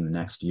changing the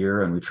next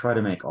year, and we try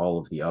to make all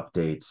of the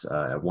updates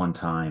at one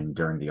time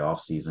during the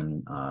off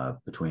season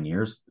between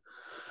years.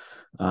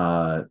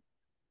 A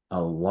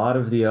lot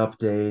of the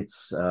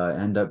updates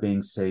end up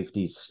being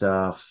safety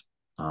stuff,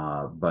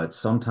 but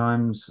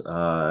sometimes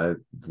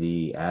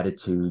the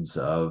attitudes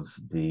of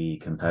the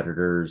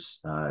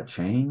competitors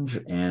change,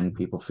 and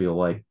people feel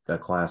like a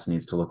class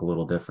needs to look a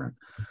little different.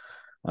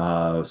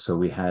 So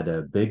we had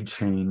a big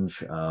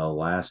change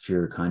last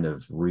year, kind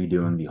of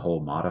redoing the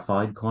whole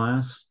modified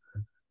class.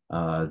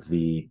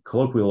 The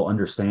colloquial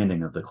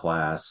understanding of the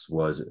class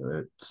was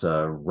it's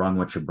a run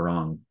what you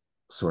brung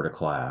sort of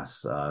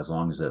class. As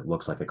long as it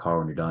looks like a car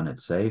when you're done,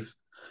 it's safe.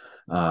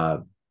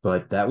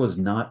 But that was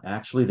not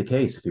actually the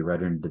case. If you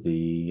read into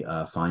the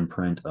fine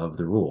print of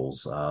the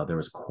rules, there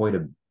was quite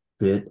a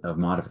bit of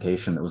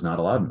modification that was not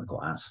allowed in the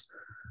class.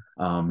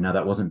 Now,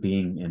 that wasn't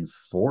being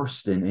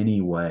enforced in any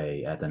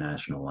way at the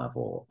national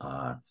level,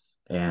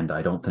 and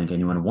I don't think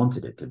anyone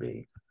wanted it to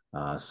be.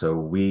 So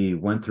we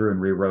went through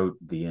and rewrote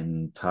the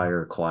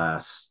entire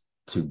class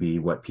to be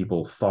what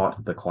people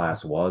thought the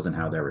class was and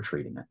how they were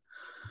treating it.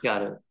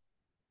 Got it.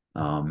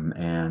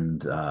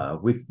 And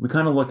we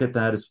kind of look at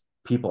that as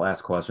people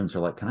ask questions.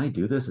 They're like, "Can I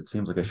do this? It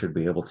seems like I should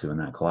be able to in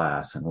that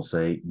class." And we'll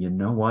say, "You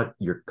know what?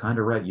 You're kind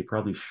of right. You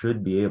probably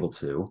should be able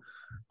to."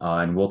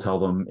 And we'll tell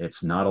them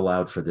it's not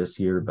allowed for this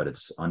year, but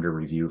it's under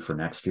review for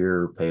next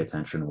year. Pay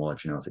attention. We'll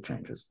let you know if it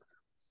changes.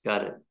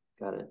 Got it.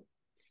 Got it.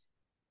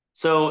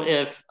 So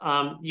if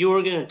you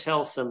were going to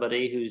tell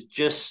somebody who's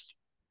just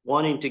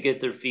wanting to get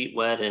their feet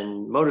wet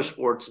in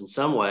motorsports in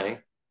some way,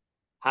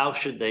 how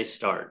should they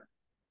start?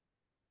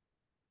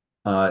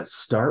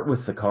 Start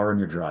with the car in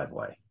your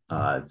driveway.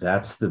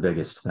 That's the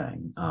biggest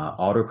thing.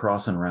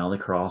 Autocross and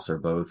rallycross are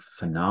both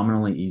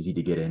phenomenally easy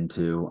to get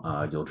into.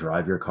 You'll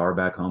drive your car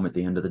back home at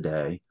the end of the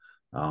day.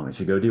 If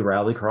you go do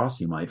rallycross,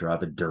 you might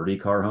drive a dirty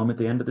car home at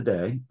the end of the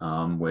day,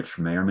 which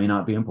may or may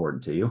not be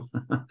important to you.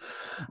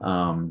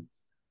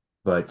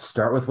 But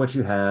start with what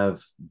you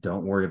have.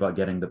 Don't worry about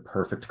getting the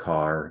perfect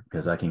car,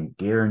 because I can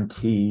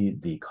guarantee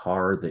the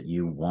car that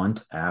you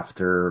want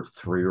after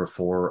 3 or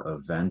 4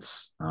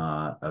 events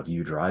of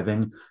you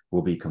driving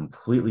will be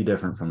completely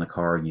different from the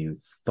car you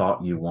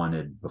thought you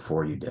wanted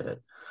before you did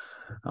it.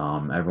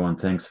 Everyone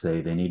thinks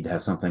they need to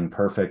have something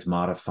perfect,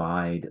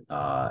 modified,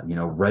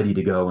 ready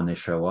to go when they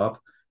show up.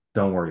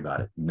 Don't worry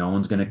about it. No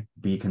one's going to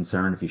be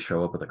concerned if you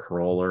show up with a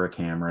Corolla or a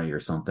Camry or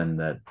something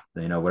that,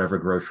 whatever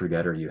grocery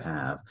getter you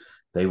have.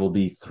 They will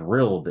be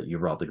thrilled that you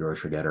brought the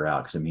grocery getter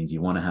out, because it means you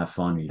want to have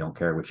fun and you don't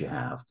care what you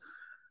have.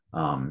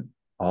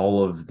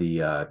 All of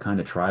the kind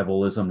of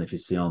tribalism that you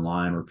see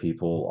online where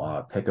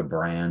people pick a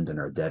brand and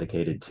are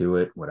dedicated to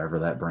it, whatever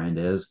that brand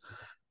is,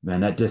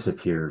 man, that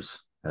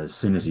disappears as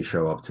soon as you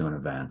show up to an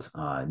event.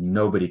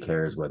 Nobody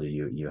cares whether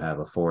you have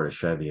a Ford, a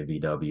Chevy, a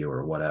VW,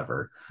 or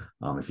whatever.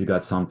 If you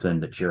got something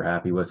that you're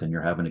happy with and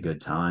you're having a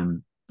good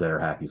time, they're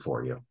happy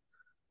for you.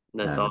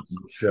 That's and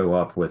awesome. Show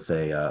up with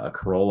a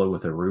Corolla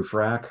with a roof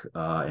rack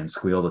and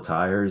squeal the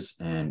tires,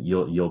 and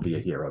you'll be a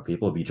hero.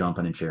 People will be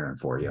jumping and cheering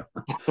for you.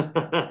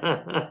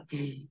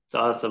 It's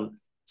awesome.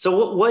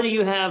 So what do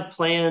you have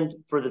planned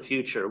for the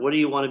future? What do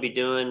you want to be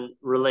doing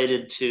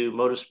related to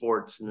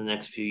motorsports in the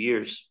next few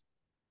years?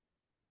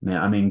 Man,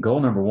 I mean,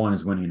 goal number one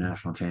is winning a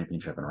national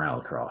championship in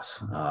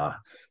rallycross.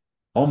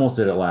 Almost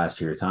did it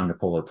last year. Time to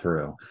pull it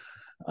through.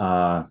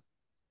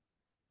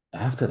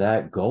 After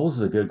that, goals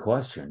is a good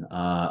question.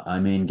 I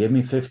mean, give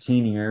me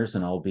 15 years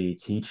and I'll be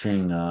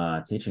teaching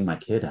my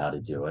kid how to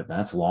do it.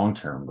 That's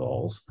long-term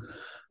goals.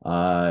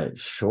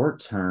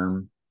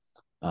 Short-term,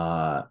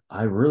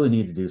 I really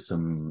need to do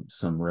some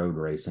road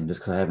racing,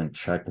 just because I haven't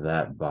checked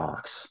that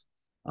box.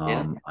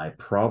 Yeah. I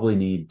probably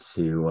need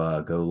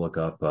to go look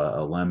up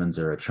a Lemons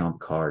or a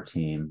Chump Car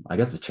team. I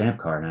guess it's a Champ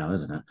Car now,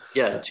 isn't it?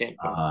 Yeah, champ.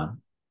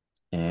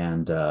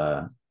 And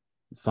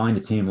find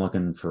a team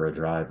looking for a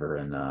driver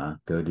and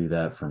go do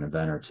that for an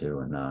event or two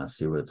and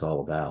see what it's all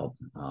about.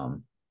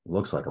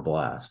 Looks like a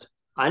blast.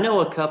 I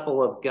know a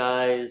couple of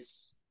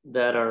guys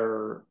that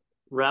are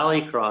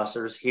rally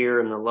crossers here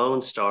in the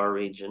Lone Star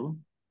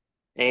region,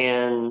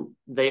 and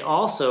they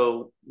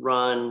also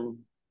run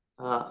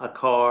a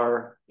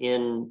car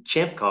in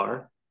Champ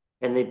Car,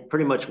 and they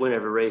pretty much win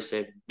every race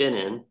they've been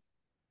in.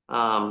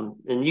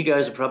 And you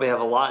guys would probably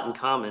have a lot in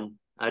common.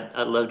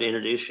 I'd love to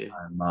introduce you.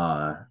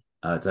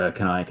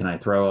 Can I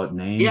throw out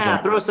names?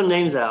 Yeah, throw some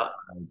names out.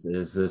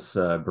 Is this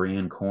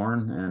Brienne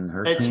Korn and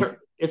her It's team?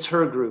 it's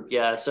her group.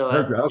 Yeah. So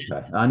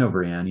Okay, I know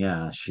Brienne.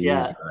 Yeah,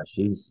 yeah,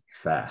 she's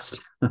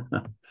fast.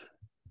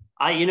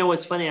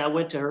 what's funny? I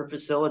went to her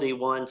facility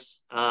once.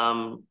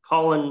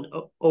 Colin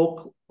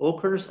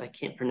Oakers, I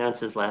can't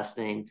pronounce his last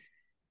name.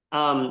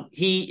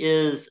 He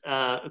is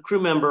a crew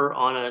member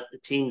on a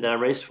team that I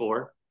race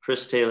for,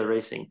 Chris Taylor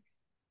Racing,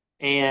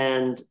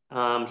 and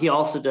he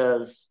also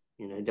does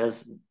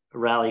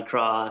rally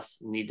cross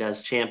and he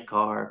does Champ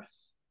Car,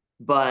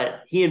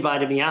 but he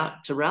invited me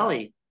out to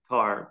rally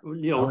car,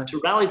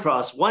 to rally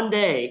cross one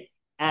day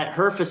at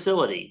her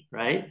facility,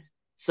 right?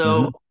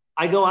 So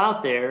I go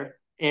out there,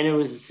 and it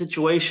was a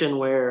situation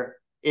where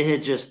it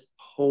had just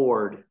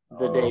poured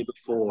the day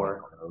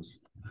before,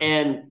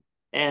 and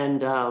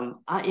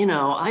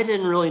I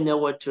didn't really know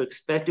what to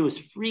expect. It was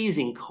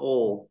freezing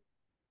cold,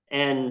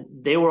 and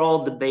they were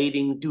all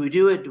debating, do we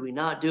do it, do we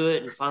not do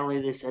it? And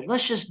finally they said,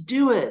 let's just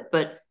do it.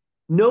 But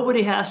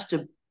nobody has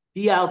to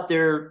be out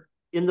there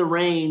in the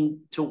rain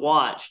to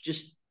watch.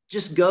 Just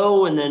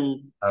go and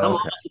then come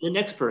on to the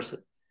next person.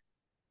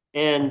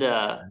 And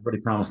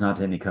everybody promised not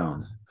to hit any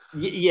cones.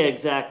 Yeah,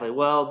 exactly.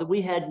 Well,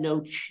 we had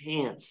no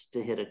chance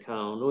to hit a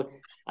cone.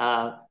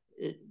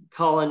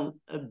 Colin,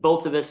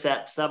 both of us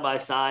sat side by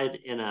side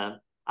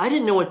I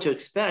didn't know what to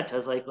expect. I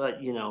was like, what,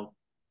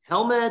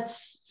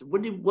 helmets?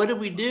 What did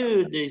we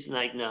do? He's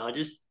like, no,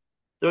 just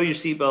throw your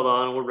seatbelt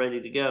on, and we're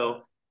ready to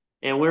go.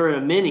 And we're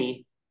in a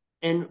Mini,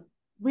 and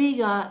we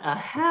got a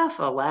half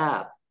a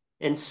lap,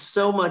 and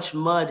so much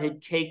mud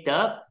had caked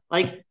up.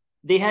 Like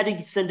they had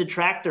to send a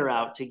tractor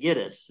out to get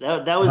us.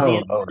 That was the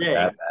end of the it's day.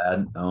 that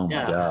bad. Oh my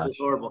Yeah, it was gosh.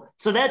 horrible.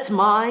 So that's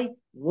my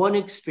one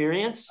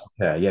experience.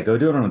 Yeah, yeah, go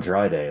do it on a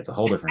dry day. It's a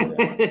whole different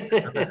day.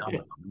 Put that I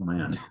helmet on. Oh,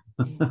 man.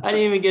 didn't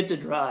even get to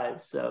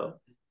drive. So,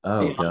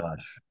 Oh yeah.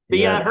 gosh. But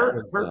Yeah, yeah, that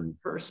was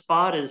her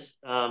spot is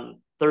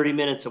 30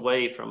 minutes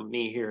away from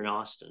me here in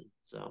Austin.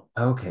 So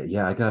okay.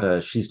 Yeah,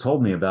 she's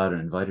told me about it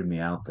and invited me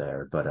out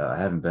there, but I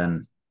haven't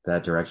been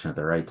that direction at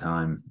the right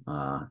time,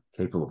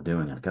 capable of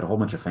doing it. Got a whole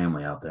bunch of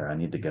family out there. I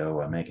need to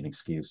go make an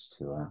excuse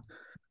to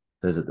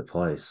visit the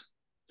place.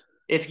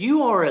 if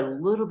you are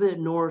a little bit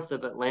north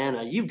of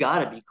Atlanta, you've got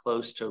to be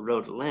close to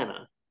Road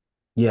Atlanta.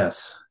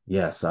 Yes,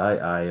 yes,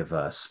 I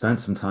have spent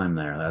some time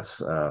there. That's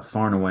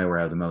far and away where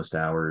I have the most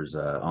hours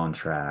on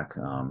track.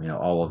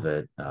 All of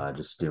it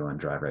just doing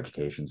driver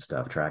education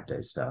stuff, track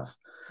day stuff.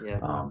 Yeah.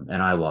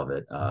 And I love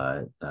it.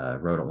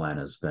 Road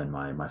Atlanta has been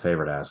my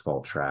favorite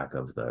asphalt track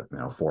of the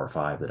 4 or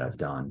 5 that I've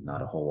done.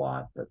 Not a whole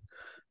lot, but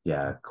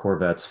yeah,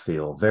 Corvettes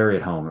feel very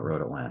at home at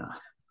Road Atlanta.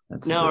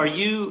 That's a Now, good. are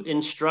you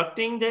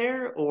instructing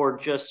there or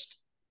just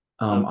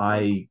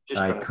I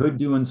driving? could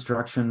do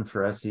instruction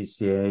for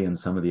SCCA and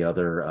some of the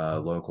other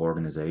local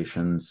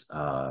organizations,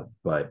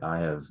 but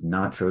I have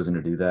not chosen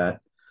to do that.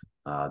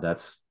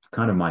 That's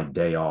kind of my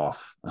day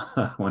off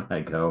when I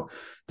go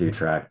do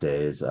track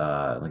days.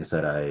 Like I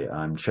said,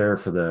 I'm chair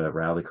for the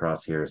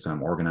rallycross here, so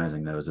I'm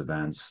organizing those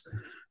events.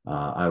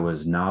 I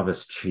was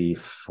novice chief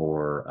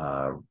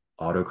for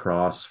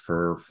autocross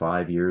for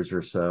 5 years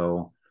or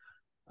so.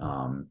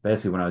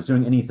 Basically, when I was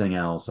doing anything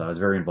else, I was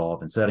very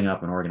involved in setting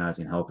up and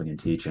organizing, helping and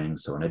teaching.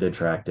 So when I did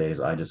track days,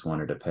 I just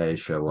wanted to pay,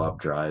 show up,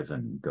 drive,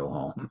 and go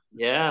home.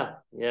 Yeah,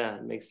 yeah,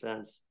 it makes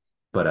sense.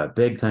 But a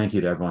big thank you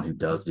to everyone who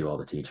does do all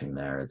the teaching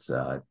there. It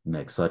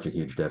makes such a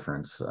huge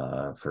difference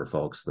for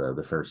folks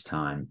the first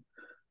time.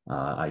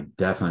 I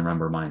definitely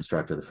remember my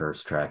instructor the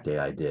first track day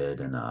I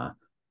did, and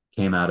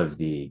came out of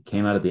the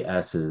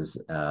S's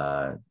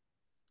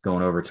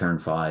going over turn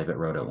 5 at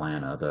Road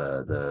Atlanta,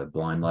 the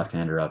blind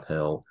left-hander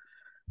uphill.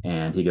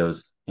 And he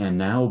goes, and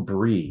now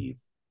breathe.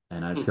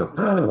 And I just go,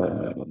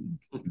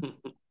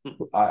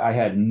 I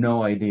had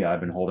no idea.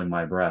 I've been holding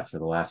my breath for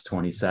the last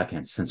 20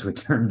 seconds since we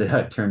turned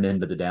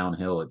into the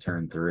downhill at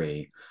turn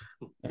 3.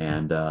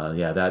 And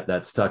yeah,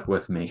 that stuck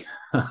with me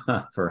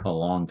for a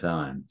long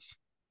time.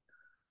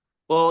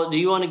 Well, do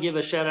you want to give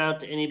a shout out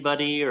to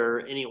anybody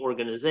or any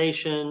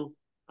organization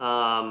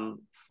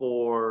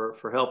for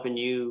helping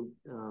you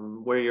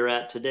where you're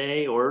at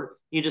today, or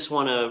you just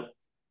want to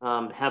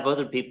have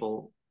other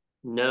people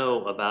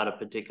know about a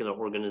particular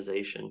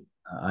organization?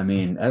 I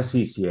mean,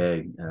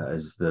 SCCA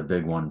is the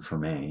big one for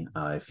me.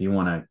 If you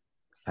want to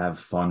have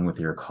fun with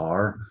your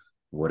car,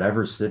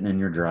 whatever's sitting in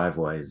your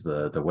driveway is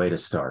the way to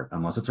start,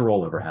 unless it's a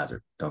rollover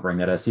hazard. Don't bring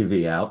that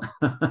SUV out.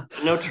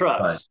 No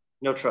trucks. But,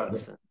 No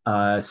trucks.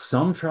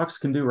 some trucks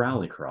can do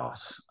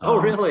rallycross.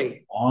 Oh, really?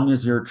 As long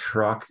as your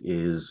truck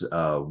is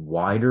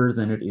wider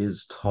than it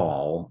is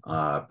tall,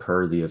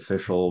 per the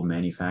official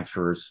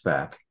manufacturer's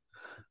spec,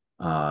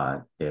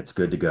 it's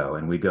good to go.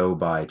 And we go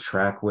by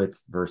track width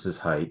versus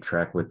height.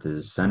 Track width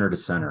is center to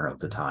center of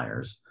the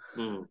tires.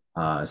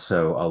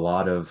 So a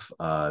lot of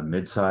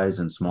mid-size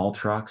and small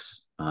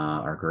trucks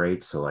are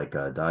great. So like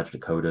Dodge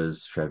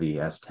Dakotas, Chevy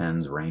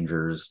S10s,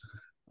 Rangers,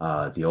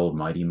 the old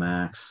Mighty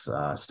Max,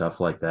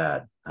 stuff like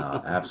that.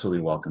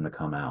 Absolutely welcome to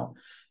come out.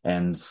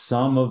 And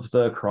some of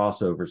the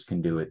crossovers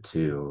can do it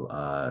too.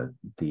 Like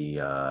the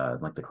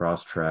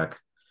Crosstrek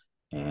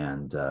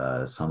and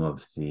some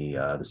of the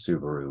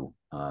Subaru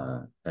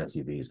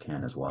SUVs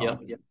can as well.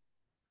 Yep.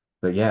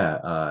 But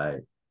yeah,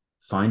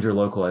 find your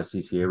local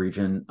SCCA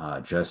region.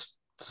 Just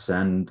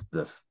send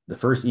the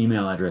first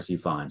email address you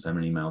find. Send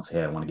an email and say,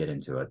 hey, I want to get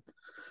into it.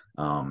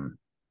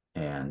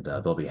 And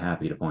they'll be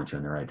happy to point you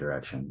in the right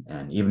direction.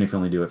 And even if you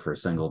only do it for a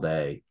single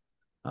day,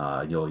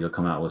 you'll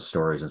come out with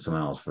stories and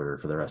smiles for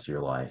the rest of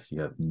your life. You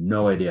have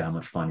no idea how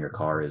much fun your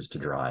car is to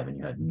drive, and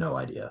you had no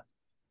idea.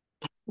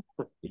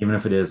 Even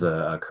if it is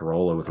a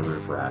Corolla with a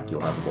roof rack,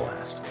 you'll have a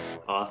blast.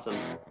 Awesome.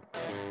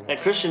 Hey,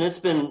 Christian, it's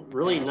been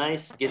really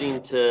nice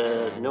getting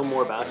to know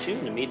more about you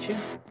and to meet you.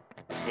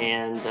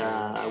 And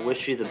I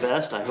wish you the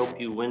best. I hope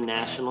you win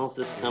nationals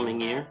this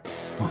coming year.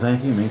 Well,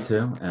 thank you. Me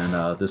too.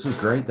 And this was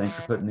great. Thanks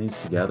for putting these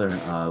together.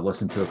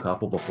 Listened to a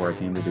couple before I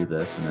came to do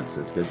this, and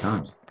it's good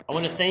times. I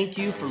want to thank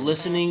you for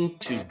listening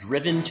to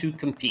Driven to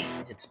Compete.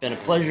 It's been a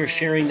pleasure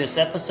sharing this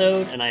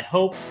episode, and I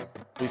hope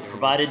we've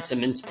provided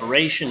some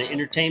inspiration and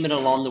entertainment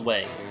along the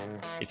way.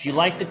 If you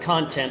like the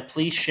content,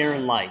 please share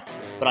and like.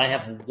 But I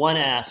have one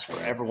ask for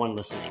everyone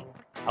listening.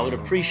 I would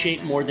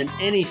appreciate more than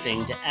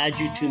anything to add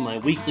you to my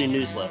weekly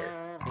newsletter.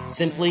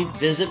 Simply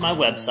visit my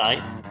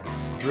website,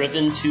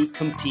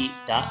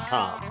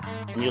 driventocompete.com,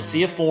 and you'll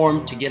see a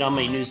form to get on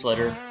my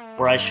newsletter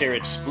where I share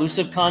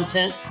exclusive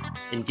content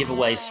and give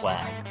away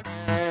swag.